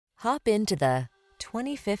Hop into the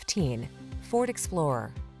 2015 Ford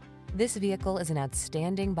Explorer. This vehicle is an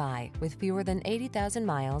outstanding buy with fewer than 80,000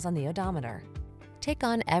 miles on the odometer. Take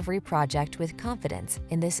on every project with confidence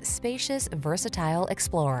in this spacious, versatile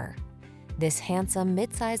Explorer. This handsome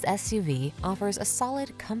midsize SUV offers a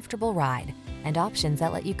solid, comfortable ride and options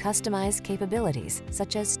that let you customize capabilities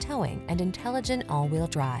such as towing and intelligent all-wheel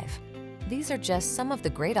drive. These are just some of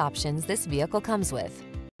the great options this vehicle comes with: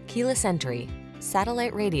 keyless entry,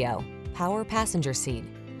 satellite radio, power passenger seat,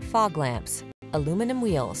 fog lamps, aluminum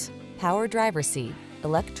wheels, power driver seat,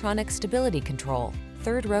 electronic stability control,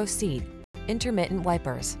 third row seat, intermittent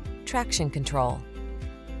wipers, traction control.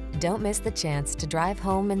 Don't miss the chance to drive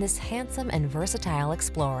home in this handsome and versatile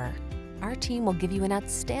Explorer. Our team will give you an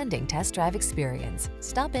outstanding test drive experience.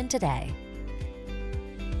 Stop in today.